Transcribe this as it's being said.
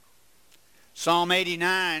Psalm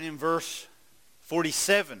 89 in verse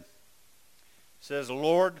 47 says,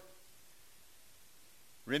 Lord,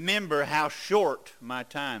 remember how short my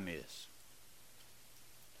time is.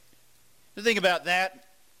 To think about that,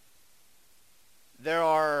 there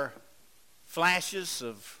are flashes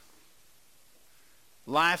of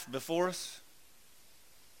life before us.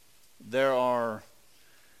 There are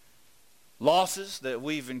losses that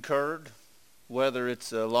we've incurred, whether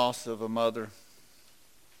it's a loss of a mother,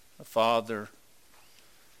 a father,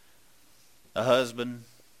 a husband.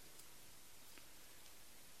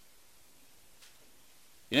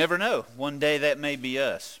 You never know. One day that may be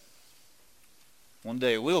us. One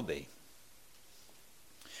day it will be.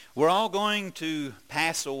 We're all going to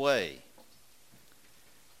pass away.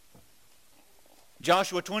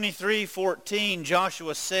 Joshua 23:14,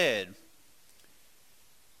 Joshua said,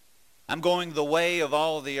 I'm going the way of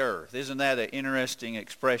all the earth. Isn't that an interesting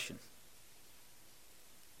expression?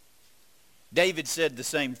 David said the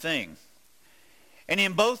same thing. And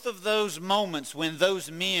in both of those moments when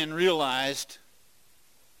those men realized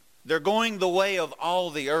they're going the way of all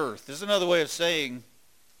the earth, there's another way of saying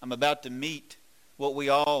I'm about to meet what we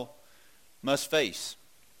all must face.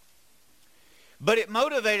 But it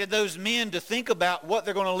motivated those men to think about what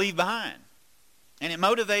they're going to leave behind. And it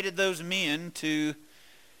motivated those men to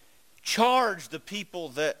charge the people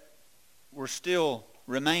that were still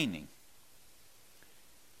remaining.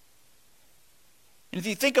 And if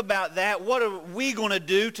you think about that, what are we going to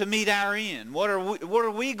do to meet our end? What are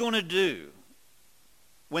we going to do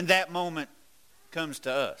when that moment comes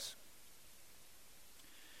to us?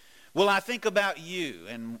 Well, I think about you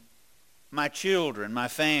and my children, my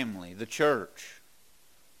family, the church.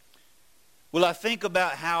 Will I think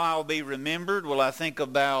about how I'll be remembered? Will I think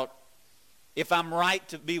about if I'm right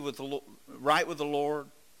to be with the Lord?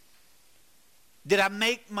 Did I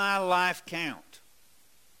make my life count?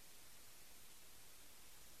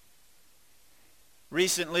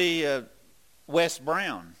 Recently, Wes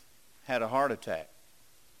Brown had a heart attack.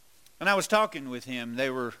 And I was talking with him. They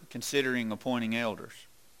were considering appointing elders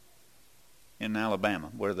in Alabama,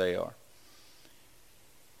 where they are.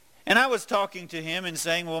 And I was talking to him and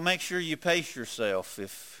saying, well, make sure you pace yourself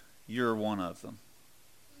if you're one of them.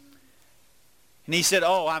 And he said,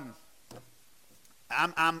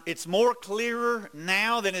 it's more clearer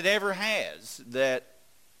now than it ever has that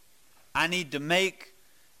I need to make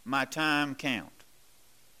my time count.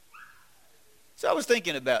 So I was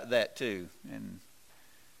thinking about that too. And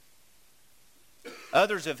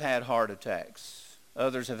others have had heart attacks.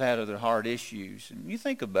 Others have had other heart issues. And you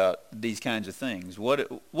think about these kinds of things. What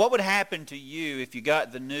would happen to you if you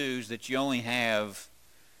got the news that you only have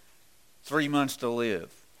 3 months to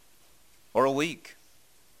live? Or a week?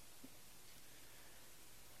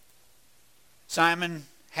 Simon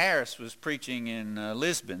Harris was preaching in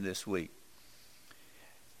Lisbon this week.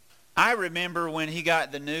 I remember when he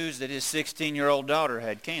got the news that his 16-year-old daughter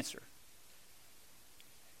had cancer.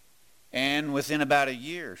 And within about a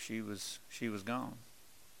year, she was gone.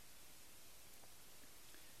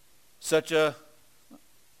 Such a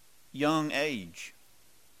young age.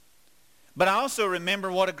 But I also remember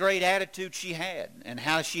what a great attitude she had and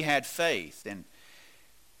how she had faith and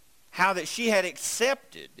how that she had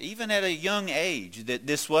accepted, even at a young age, that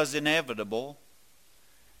this was inevitable.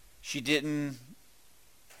 She didn't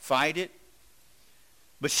fight it.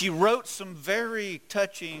 But she wrote some very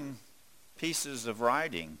touching pieces of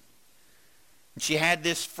writing. She had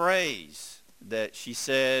this phrase that she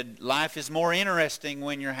said, life is more interesting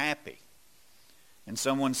when you're happy. And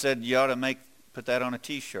someone said, you ought to put that on a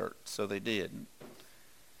t-shirt. So they did.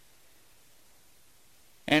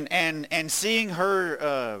 And seeing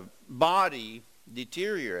her body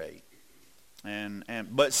deteriorate,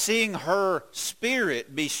 but seeing her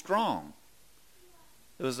spirit be strong,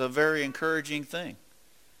 it was a very encouraging thing.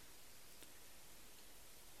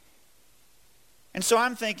 And so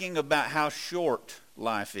I'm thinking about how short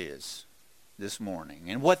life is this morning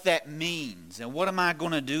and what that means and what am I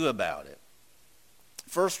going to do about it.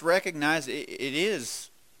 First, recognize it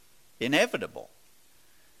is inevitable.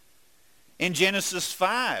 In Genesis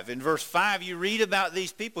 5, in verse 5, you read about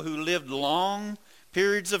these people who lived long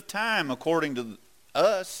periods of time according to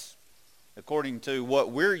us, according to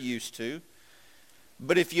what we're used to.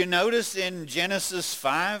 But if you notice in Genesis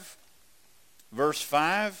 5, verse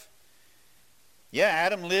 5,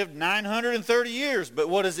 Adam lived 930 years, but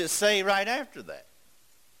what does it say right after that?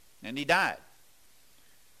 And he died.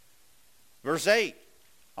 Verse 8,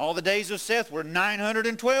 all the days of Seth were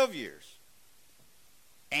 912 years,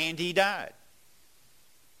 and he died.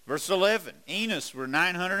 Verse 11, Enos were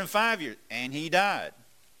 905 years, and he died.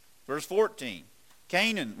 Verse 14,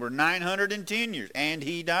 Canaan were 910 years, and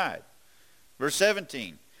he died. Verse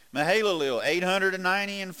 17, Mahalalel,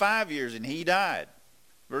 895 years, and he died.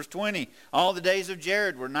 Verse 20, all the days of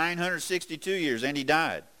Jared were 962 years, and he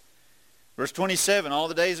died. Verse 27, all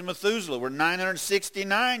the days of Methuselah were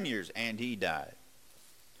 969 years, and he died.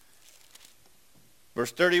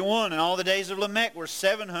 Verse 31, and all the days of Lamech were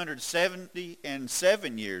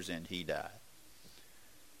 777 years, and he died.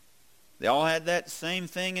 They all had that same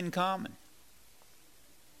thing in common.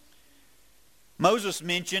 Moses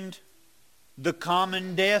mentioned the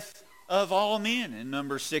common death of all men in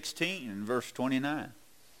Numbers 16 and verse 29.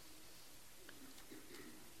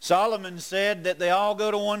 Solomon said that they all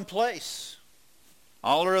go to one place.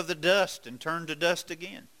 All are of the dust and turn to dust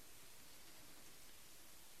again.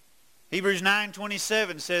 Hebrews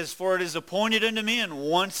 9:27 says, for it is appointed unto men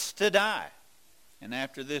once to die, and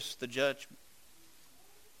after this the judgment.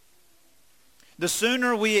 The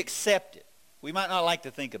sooner we accept it, we might not like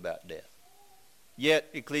to think about death. Yet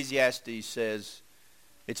Ecclesiastes says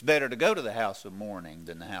it's better to go to the house of mourning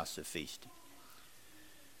than the house of feasting.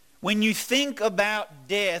 When you think about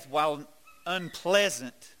death, while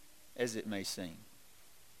unpleasant as it may seem,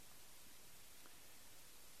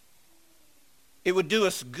 it would do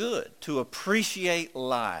us good to appreciate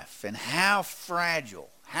life and how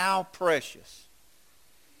fragile, how precious,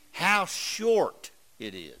 how short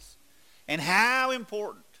it is, and how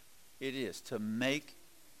important it is to make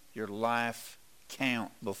your life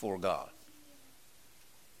count before God.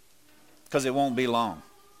 Because it won't be long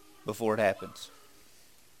before it happens.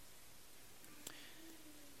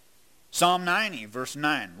 Psalm 90, verse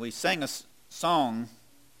 9. We sang a song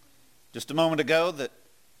just a moment ago that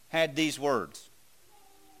had these words,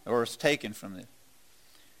 or is taken from it.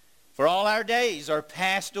 For all our days are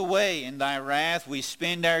passed away in thy wrath. We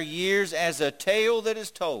spend our years as a tale that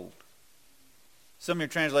is told. Some of your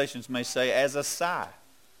translations may say, as a sigh.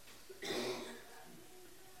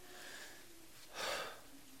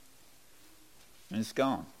 And it's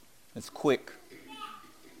gone. It's quick.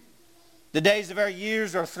 The days of our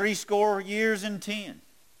years are 70 years and 10.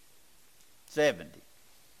 70.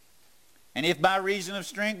 And if by reason of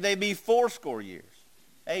strength they be 80 years.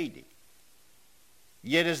 80.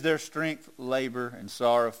 Yet is their strength labor and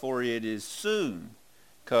sorrow, for it is soon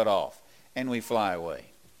cut off, and we fly away.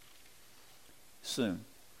 Soon.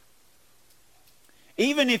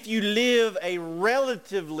 Even if you live a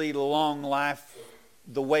relatively long life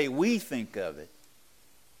the way we think of it,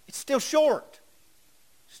 it's still short.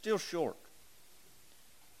 Still short.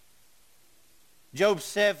 Job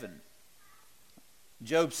 7.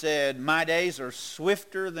 Job said, my days are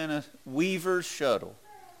swifter than a weaver's shuttle.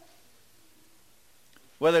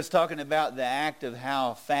 Whether it's talking about the act of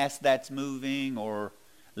how fast that's moving, or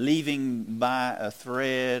leaving by a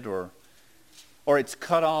thread, or it's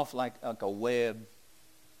cut off like a web.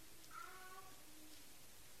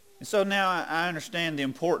 And so now I understand the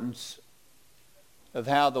importance of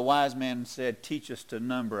how the wise man said, teach us to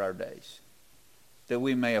number our days, that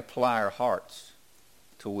we may apply our hearts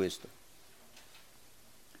to wisdom.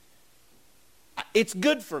 It's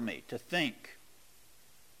good for me to think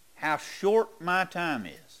how short my time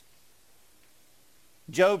is.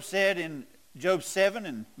 Job said in Job 7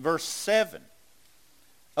 and verse 7,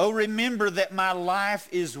 oh, remember that my life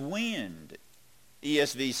is wind.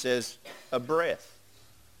 ESV says a breath.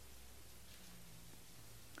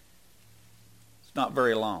 It's not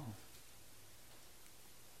very long.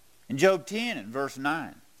 In Job 10 and verse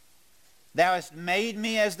 9, thou hast made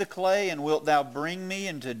me as the clay, and wilt thou bring me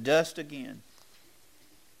into dust again.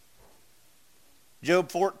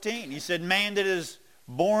 Job 14, he said, man that is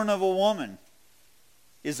born of a woman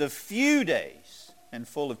is of few days and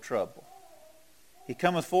full of trouble. He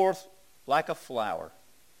cometh forth like a flower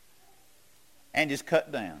and is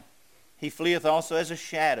cut down. He fleeth also as a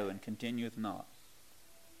shadow and continueth not.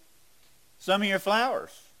 Some of your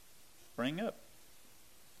flowers spring up.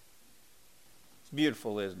 It's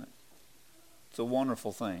beautiful, isn't it? It's a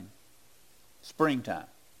wonderful thing. Springtime.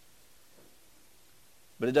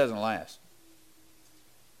 But it doesn't last.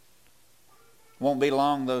 Won't be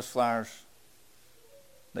long, those flowers,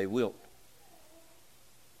 they wilt.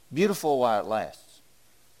 Beautiful while it lasts.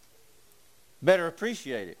 Better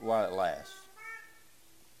appreciate it while it lasts.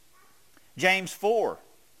 James 4,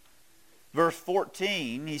 verse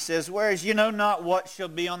 14, he says, whereas you know not what shall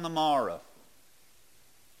be on the morrow.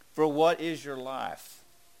 For what is your life?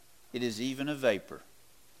 It is even a vapor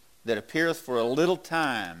that appeareth for a little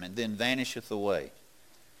time and then vanisheth away.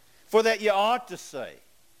 For that ye ought to say,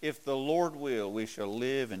 if the Lord will, we shall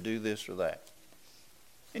live and do this or that.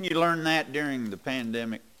 And you learn that during the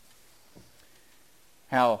pandemic,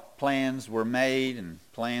 how plans were made and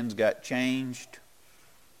plans got changed.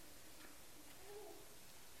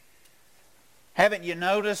 Haven't you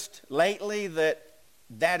noticed lately that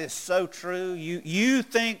that is so true? You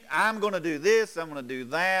think, I'm going to do this, I'm going to do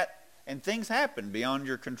that, and things happen beyond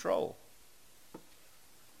your control.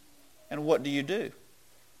 And what do?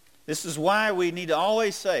 This is why we need to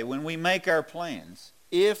always say, when we make our plans,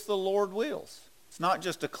 if the Lord wills. It's not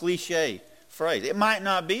just a cliche phrase. It might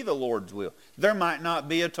not be the Lord's will. There might not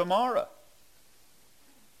be a tomorrow.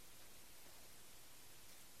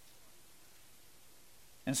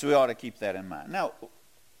 And so we ought to keep that in mind. Now,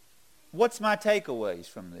 what's my takeaways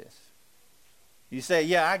from this? You say,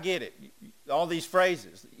 yeah, I get it. All these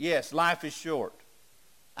phrases. Yes, life is short.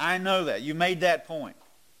 I know that. You made that point.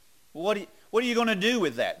 What are you going to do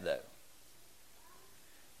with that, though?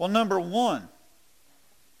 Well, number one,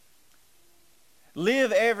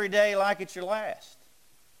 live every day like it's your last.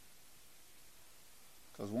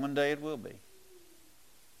 Because one day it will be.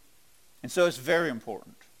 And so it's very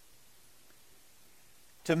important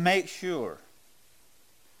to make sure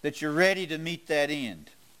that you're ready to meet that end.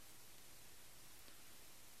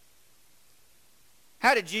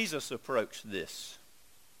 How did Jesus approach this?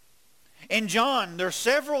 In John, there are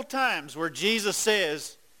several times where Jesus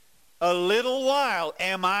says, a little while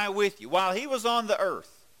am I with you. While he was on the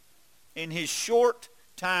earth, in his short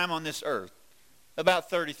time on this earth,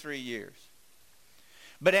 about 33 years.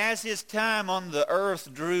 But as his time on the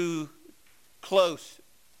earth drew close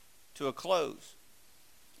to a close,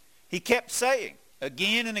 he kept saying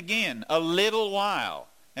again and again, a little while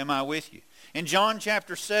am I with you. In John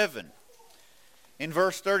chapter 7, in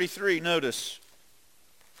verse 33, notice,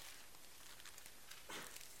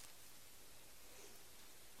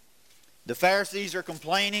 the Pharisees are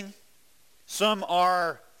complaining. Some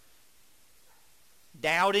are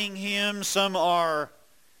doubting him. Some are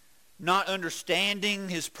not understanding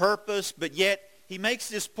his purpose. But yet he makes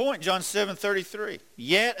this point, John 7:33.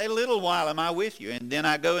 Yet a little while am I with you, and then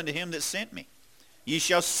I go into him that sent me. Ye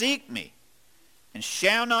shall seek me, and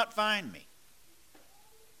shall not find me.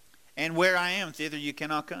 And where I am, thither you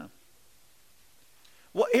cannot come.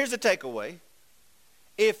 Well, here's the takeaway.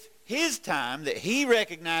 If his time that he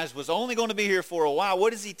recognized was only going to be here for a while,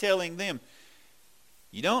 what is he telling them?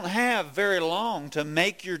 You don't have very long to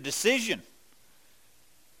make your decision.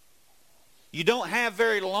 You don't have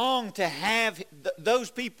very long to have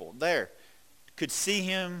those people there could see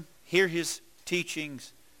him, hear his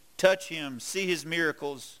teachings, touch him, see his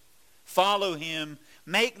miracles, follow him,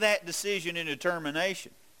 make that decision and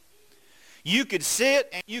determination. You could sit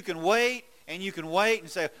and you can wait and you can wait and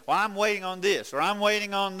say, well, I'm waiting on this or I'm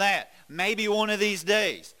waiting on that. Maybe one of these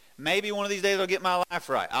days. Maybe one of these days I'll get my life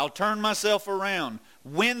right. I'll turn myself around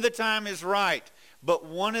when the time is right. But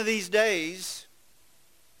one of these days,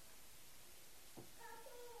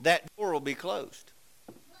 that door will be closed.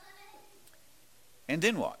 And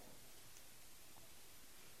then what?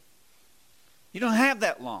 You don't have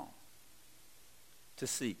that long to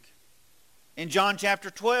seek. In John chapter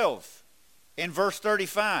 12, in verse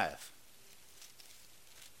 35,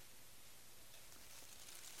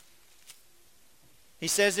 he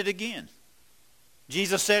says it again.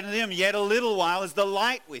 Jesus said to them, yet a little while is the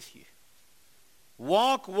light with you.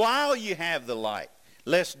 Walk while you have the light,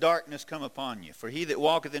 lest darkness come upon you. For he that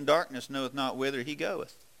walketh in darkness knoweth not whither he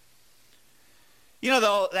goeth. You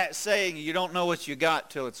know that saying, you don't know what you got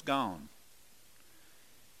till it's gone.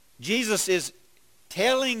 Jesus is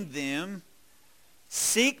telling them,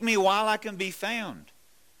 seek me while I can be found.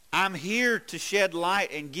 I'm here to shed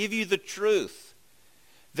light and give you the truth.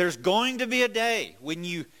 There's going to be a day when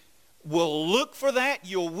you will look for that,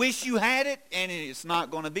 you'll wish you had it, and it's not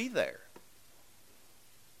going to be there.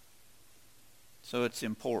 So it's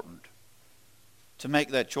important to make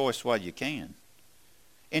that choice while you can.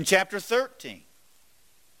 In chapter 13,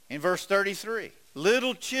 in verse 33,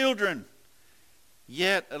 little children,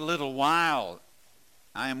 yet a little while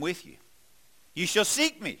I am with you. You shall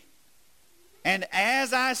seek me. And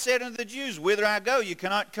as I said unto the Jews, whither I go, you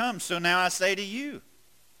cannot come. So now I say to you,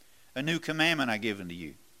 a new commandment I give unto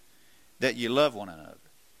you, that you love one another,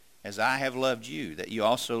 as I have loved you, that you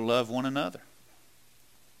also love one another.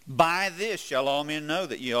 By this shall all men know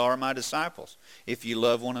that ye are my disciples, if you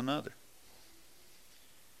love one another.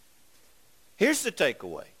 Here's the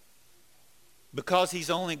takeaway. Because he's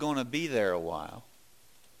only going to be there a while,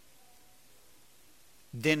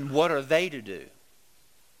 then what are they to do?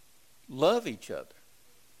 Love each other.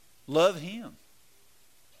 Love him.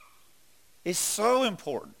 It's so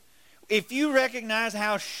important. If you recognize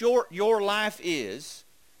how short your life is,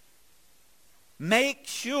 make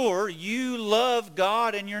sure you love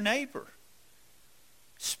God and your neighbor,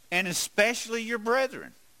 and especially your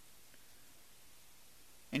brethren.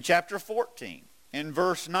 In chapter 14, in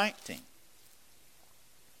verse 19,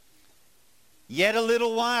 Yet a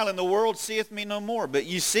little while, and the world seeth me no more. But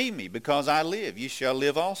you see me, because I live. You shall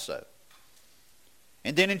live also.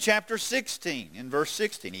 And then in chapter 16, in verse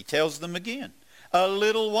 16, he tells them again, a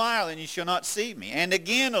little while, and you shall not see me. And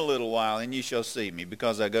again a little while, and you shall see me,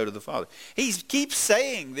 because I go to the Father. He keeps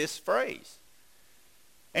saying this phrase.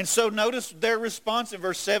 And so notice their response in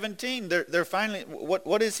verse 17. They're finally,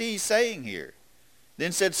 what is he saying here?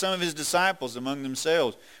 Then said some of his disciples among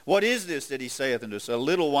themselves, what is this that he saith unto us? A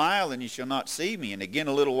little while, and ye shall not see me. And again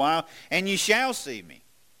a little while, and ye shall see me.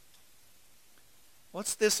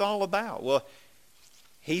 What's this all about? Well,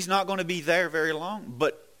 he's not going to be there very long,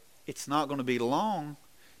 but it's not going to be long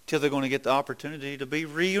till they're going to get the opportunity to be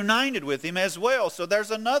reunited with him as well. So there's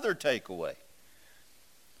another takeaway.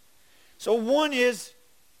 So one is,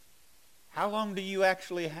 how long do you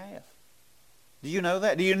actually have? Do you know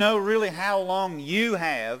that? Do you know really how long you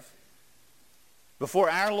have before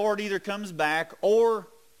our Lord either comes back or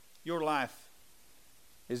your life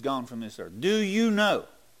is gone from this earth? Do you know?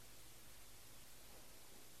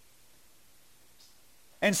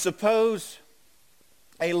 And suppose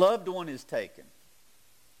a loved one is taken.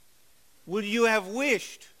 Would you have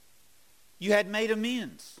wished you had made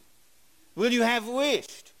amends? Will you have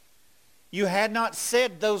wished you had not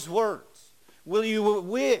said those words? Will you have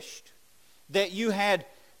wished that you had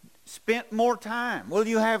spent more time? Will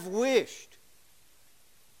you have wished?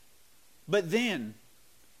 But then,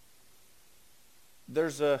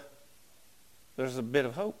 there's a bit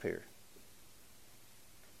of hope here.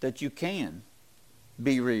 That you can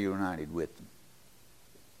be reunited with them.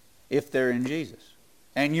 If they're in Jesus.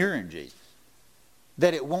 And you're in Jesus.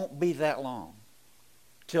 That it won't be that long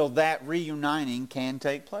till that reuniting can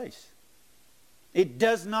take place. It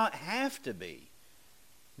does not have to be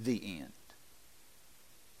the end.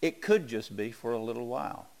 It could just be for a little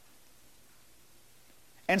while.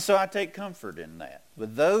 And so I take comfort in that.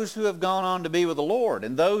 With those who have gone on to be with the Lord,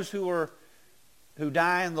 and those who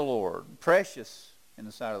die in the Lord, precious in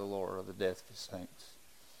the sight of the Lord are the death of his saints.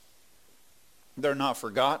 They're not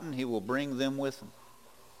forgotten. He will bring them with him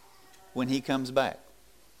when he comes back.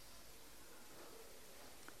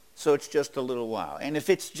 So it's just a little while. And if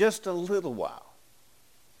it's just a little while,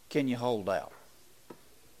 can you hold out?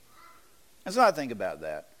 And so I think about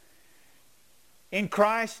that. In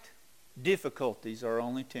Christ, difficulties are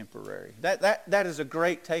only temporary. That is a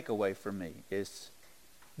great takeaway for me. Is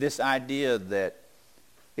this idea that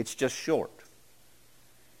it's just short.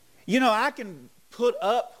 You know, I can put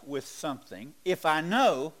up with something if I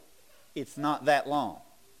know it's not that long.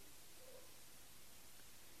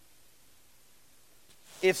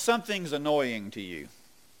 If something's annoying to you,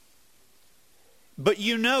 but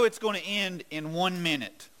you know it's going to end in 1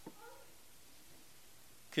 minute,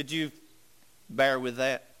 could you bear with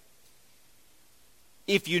that?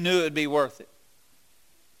 If you knew it would be worth it.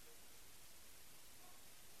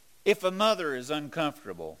 If a mother is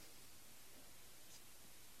uncomfortable,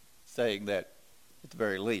 saying that at the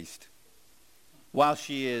very least, while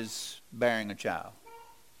she is bearing a child,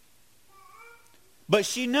 but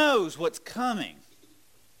she knows what's coming,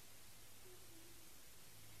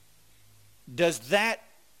 does that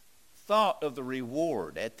thought of the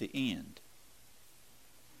reward at the end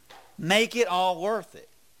make it all worth it?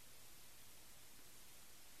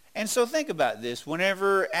 And so think about this.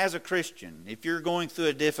 Whenever, as a Christian, if you're going through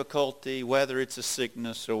a difficulty, whether it's a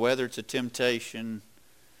sickness or whether it's a temptation,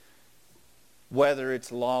 whether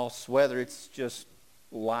it's loss, whether it's just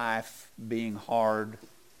life being hard,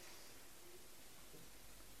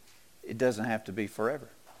 it doesn't have to be forever.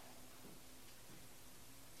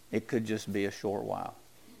 It could just be a short while.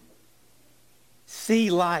 See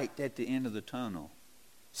light at the end of the tunnel.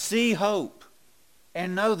 See hope.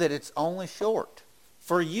 And know that it's only short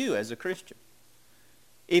for you as a Christian.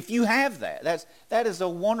 If you have that is a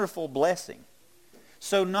wonderful blessing.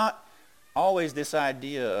 So not always this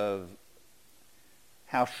idea of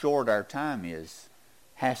how short our time is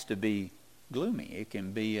has to be gloomy. It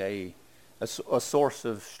can be a source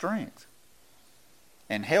of strength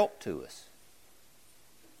and help to us.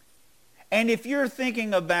 And if you're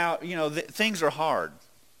thinking about, things are hard.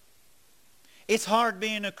 It's hard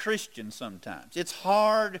being a Christian sometimes. It's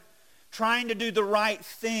hard trying to do the right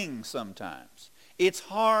thing sometimes. It's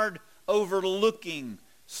hard overlooking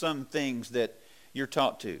some things that you're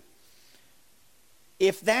taught to.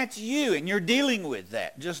 If that's you and you're dealing with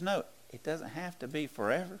that, just know it doesn't have to be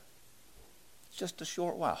forever. It's just a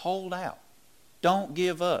short while. Hold out. Don't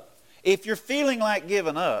give up. If you're feeling like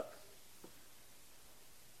giving up,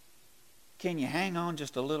 can you hang on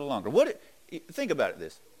just a little longer? Think about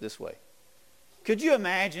it this way. Could you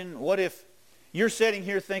imagine what if you're sitting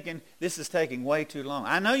here thinking, this is taking way too long?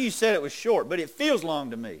 I know you said it was short, but it feels long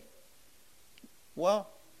to me. Well,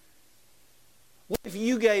 what if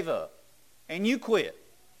you gave up and you quit?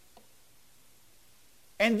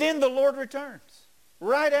 And then the Lord returns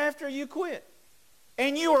right after you quit.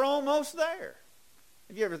 And you are almost there.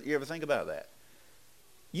 Have you ever think about that?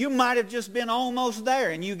 You might have just been almost there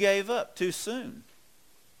and you gave up too soon.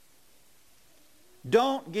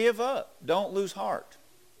 Don't give up. Don't lose heart.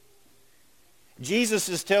 Jesus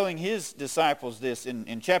is telling his disciples this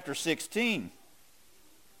in chapter 16.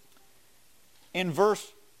 In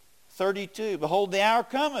verse 32, behold, the hour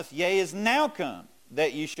cometh, yea, is now come,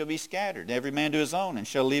 that ye shall be scattered, every man to his own, and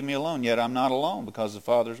shall leave me alone. Yet I'm not alone, because the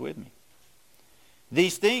Father is with me.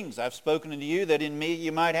 These things I've spoken unto you, that in me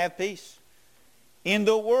you might have peace. In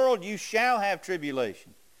the world you shall have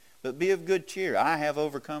tribulation, but be of good cheer. I have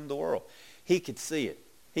overcome the world. He could see it.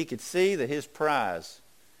 He could see that his prize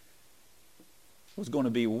was going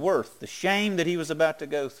to be worth the shame that he was about to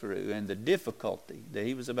go through and the difficulty that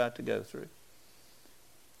he was about to go through.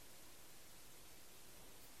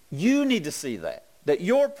 You need to see that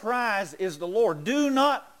your prize is the Lord. Do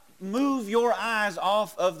not move your eyes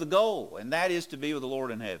off of the goal, and that is to be with the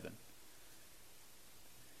Lord in heaven.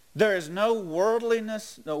 There is no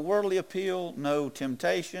worldliness, no worldly appeal, no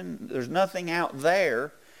temptation. There's nothing out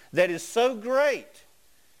there that is so great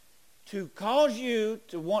to cause you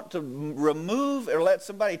to want to remove or let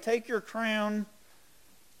somebody take your crown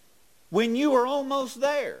when you are almost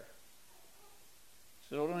there.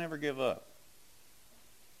 So don't ever give up.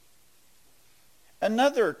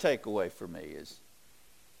 Another takeaway for me is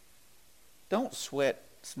don't sweat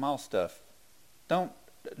small stuff.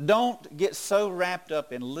 Don't get so wrapped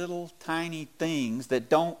up in little tiny things that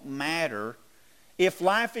don't matter. If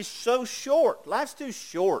life is so short, life's too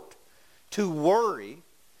short to worry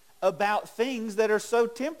about things that are so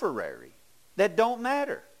temporary, that don't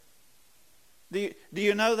matter. Do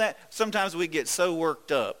you know that? Sometimes we get so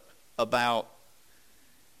worked up about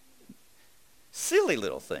silly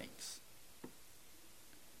little things.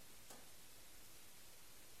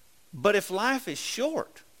 But if life is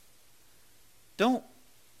short, don't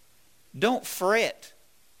fret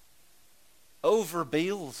over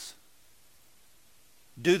bills.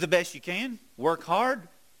 Do the best you can. Work hard.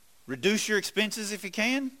 Reduce your expenses if you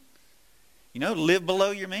can. Live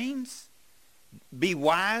below your means. Be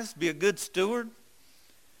wise. Be a good steward.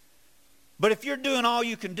 But if you're doing all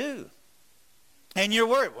you can do, and you're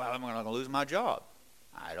worried, well, am I going to lose my job?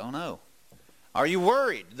 I don't know. Are you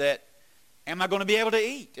worried that, am I going to be able to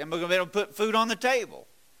eat? Am I going to be able to put food on the table?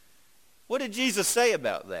 What did Jesus say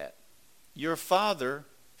about that? Your Father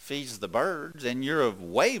feeds the birds, and you're of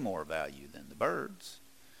way more value than the birds.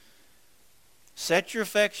 Set your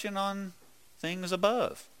affection on things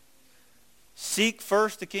above. Seek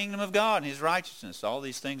first the kingdom of God and his righteousness. All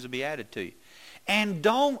these things will be added to you. And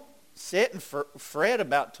don't sit and fret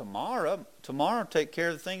about tomorrow. Tomorrow will take care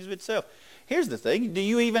of the things of itself. Here's the thing. Do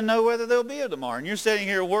you even know whether there'll be a tomorrow? And you're sitting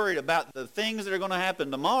here worried about the things that are going to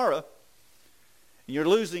happen tomorrow. You're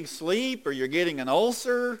losing sleep, or you're getting an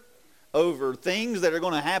ulcer over things that are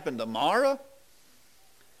going to happen tomorrow.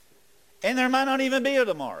 And there might not even be a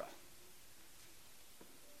tomorrow.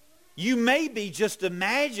 You may be just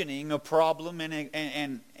imagining a problem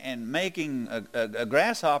and making a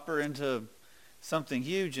grasshopper into something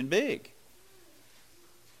huge and big.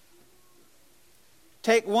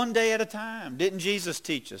 Take one day at a time. Didn't Jesus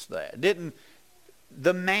teach us that? Didn't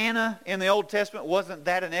the manna in the Old Testament, wasn't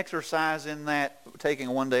that an exercise in that, taking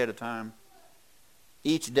one day at a time?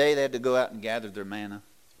 Each day they had to go out and gather their manna.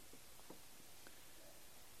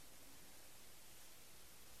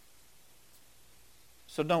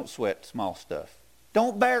 So don't sweat small stuff.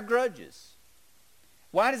 Don't bear grudges.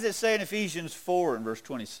 Why does it say in Ephesians 4 and verse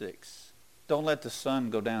 26, don't let the sun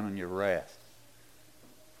go down on your wrath?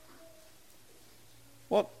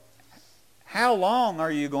 Well, how long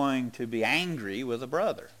are you going to be angry with a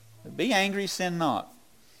brother? Be angry, sin not.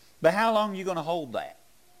 But how long are you going to hold that?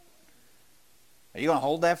 Are you going to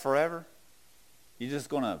hold that forever? You just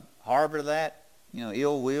going to harbor that,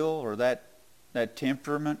 ill will or that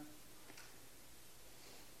temperament?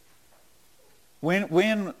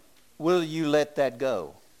 When will you let that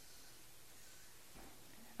go?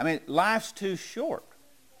 I mean, life's too short.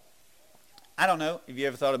 I don't know if you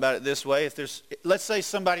ever thought about it this way. Let's say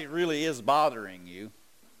somebody really is bothering you.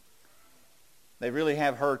 They really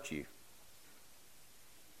have hurt you.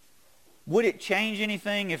 Would it change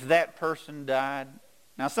anything if that person died?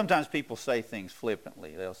 Now, sometimes people say things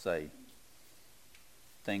flippantly. They'll say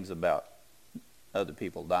things about other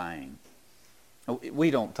people dying.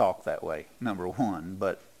 We don't talk that way, number one.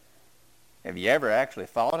 But have you ever actually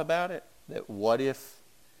thought about it? That what if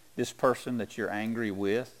this person that you're angry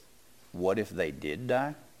with, what if they did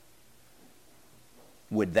die?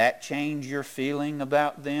 would that change your feeling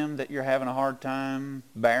about them, that you're having a hard time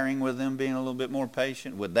bearing with them, being a little bit more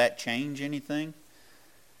patient? Would that change anything?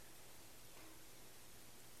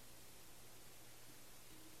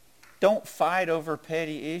 Don't fight over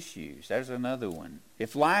petty issues. There's another one.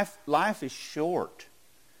 If life is short,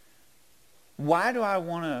 why do I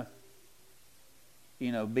want to,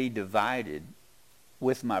 be divided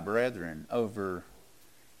with my brethren over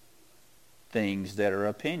things that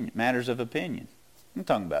are matters of opinion? I'm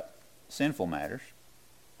talking about sinful matters.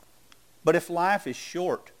 But if life is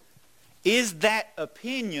short, is that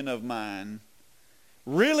opinion of mine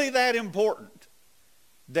really that important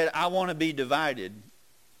that I want to be divided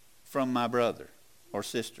from my brother or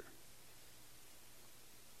sister?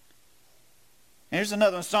 And here's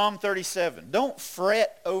another one, Psalm 37. Don't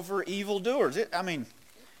fret over evildoers.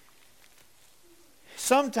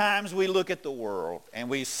 Sometimes we look at the world and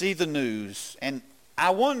we see the news, and I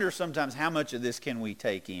wonder sometimes how much of this can we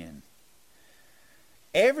take in.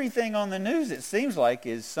 Everything on the news, it seems like,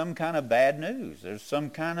 is some kind of bad news. There's some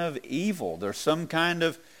kind of evil. There's some kind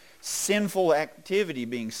of sinful activity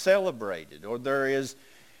being celebrated, or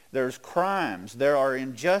there's crimes, there are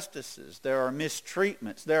injustices, there are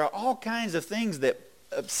mistreatments, there are all kinds of things that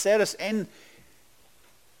upset us, and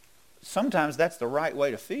sometimes that's the right way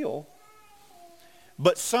to feel.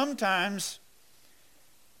 But sometimes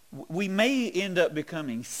we may end up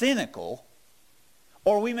becoming cynical,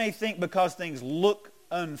 or we may think because things look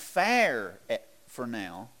unfair for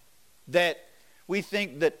now, that we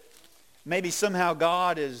think that maybe somehow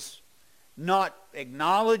God is not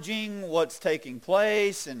acknowledging what's taking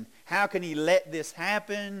place, and how can he let this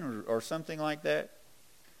happen, or something like that.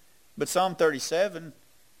 But Psalm 37,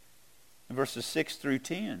 verses 6 through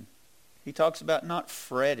 10, he talks about not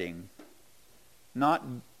fretting, not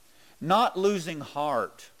losing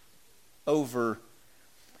heart over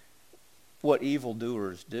what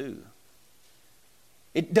evildoers do.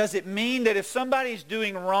 Does it mean that if somebody's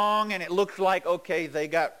doing wrong and it looks like, okay, they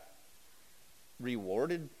got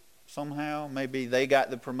rewarded somehow, maybe they got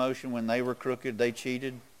the promotion when they were crooked, they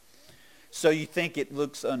cheated, so you think it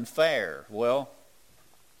looks unfair? Well,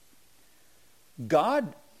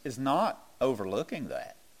 God is not overlooking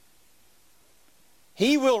that.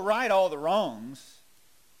 He will right all the wrongs,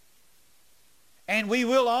 and we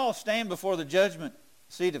will all stand before the judgment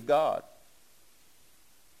seat of God.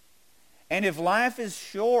 And if life is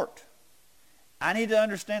short, I need to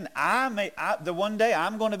understand the one day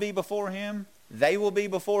I'm going to be before him, they will be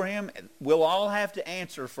before him, we'll all have to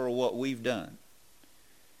answer for what we've done.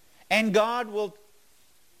 And God will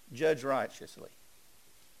judge righteously.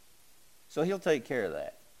 So he'll take care of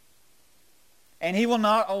that. And he will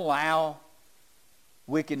not allow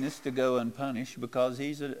wickedness to go unpunished, because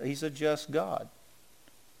he's a just God.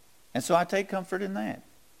 And so I take comfort in that.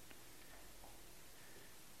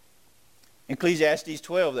 Ecclesiastes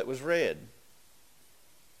 12 that was read.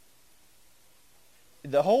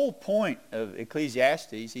 The whole point of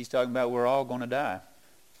Ecclesiastes, he's talking about we're all going to die.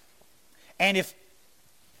 And if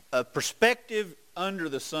a perspective under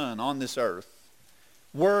the sun on this earth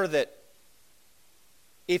were that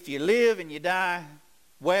if you live and you die,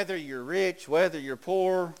 whether you're rich, whether you're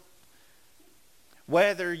poor,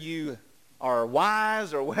 whether you are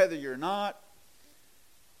wise or whether you're not,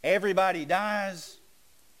 everybody dies,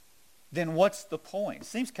 then what's the point? It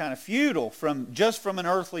seems kind of futile from an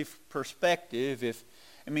earthly perspective.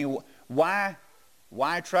 Why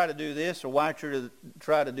try to do this or why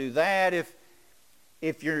try to do that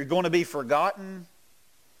if you're going to be forgotten?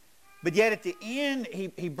 But yet at the end,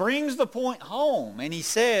 he brings the point home, and he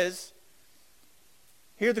says,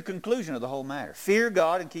 here's the conclusion of the whole matter. Fear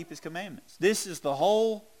God and keep his commandments. This is the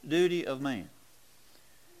whole duty of man.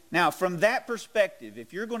 Now, from that perspective,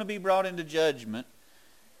 if you're going to be brought into judgment,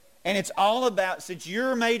 and it's all about, since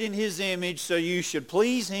you're made in his image, so you should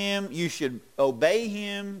please him, you should obey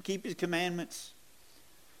him, keep his commandments,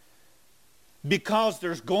 because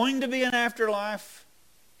there's going to be an afterlife.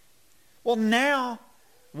 Well, now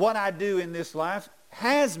what I do in this life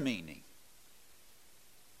has meaning.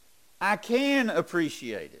 I can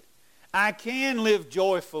appreciate it. I can live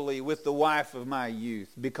joyfully with the wife of my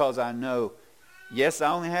youth, because I know, yes,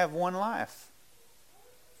 I only have one life.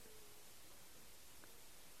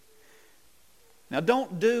 Now,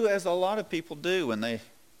 don't do as a lot of people do when they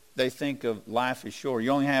think of life is short.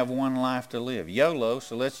 You only have one life to live. YOLO,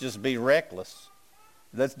 so let's just be reckless.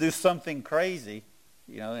 Let's do something crazy,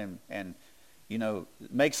 and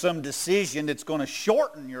make some decision that's going to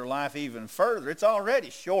shorten your life even further. It's already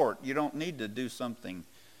short. You don't need to do something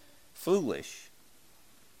foolish.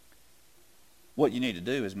 What you need to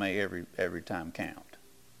do is make every time count.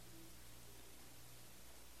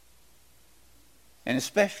 And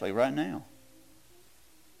especially right now.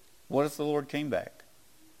 What if the Lord came back?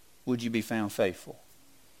 Would you be found faithful?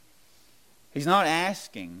 He's not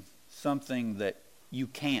asking something that you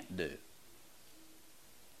can't do.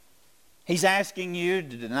 He's asking you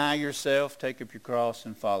to deny yourself, take up your cross,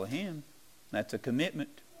 and follow Him. That's a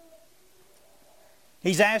commitment.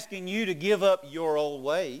 He's asking you to give up your old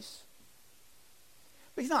ways.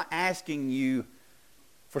 But He's not asking you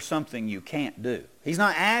for something you can't do. He's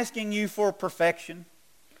not asking you for perfection.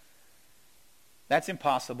 That's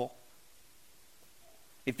impossible.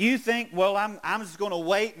 If you think, well, I'm just going to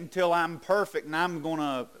wait until I'm perfect and I'm going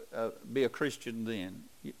to be a Christian then,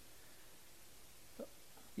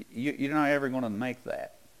 you're not ever going to make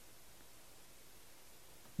that.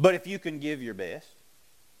 But if you can give your best,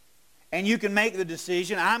 and you can make the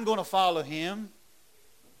decision, I'm going to follow Him,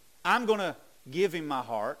 I'm going to give Him my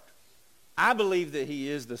heart, I believe that He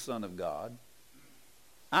is the Son of God,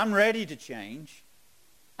 I'm ready to change,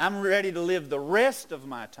 I'm ready to live the rest of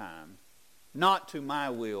my time, not to my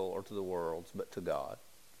will or to the world's, but to God,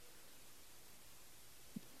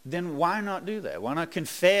 then why not do that? Why not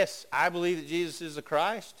confess, I believe that Jesus is the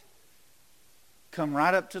Christ? Come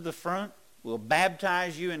right up to the front. We'll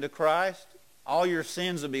baptize you into Christ. All your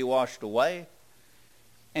sins will be washed away.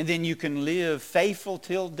 And then you can live faithful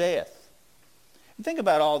till death. And think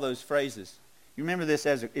about all those phrases. You remember this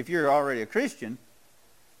if you're already a Christian.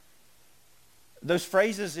 Those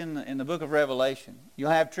phrases in the book of Revelation. You'll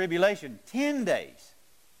have tribulation. 10 days.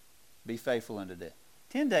 Be faithful unto death.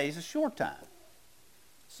 10 days is a short time.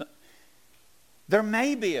 So, there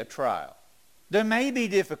may be a trial. There may be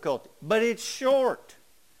difficulty. But it's short.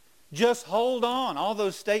 Just hold on. All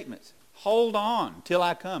those statements. Hold on till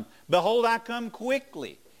I come. Behold, I come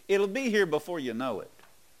quickly. It'll be here before you know it.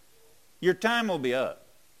 Your time will be up.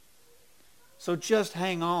 So just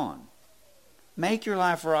hang on. Make your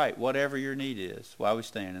life right, whatever your need is, while we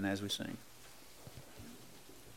stand and as we sing.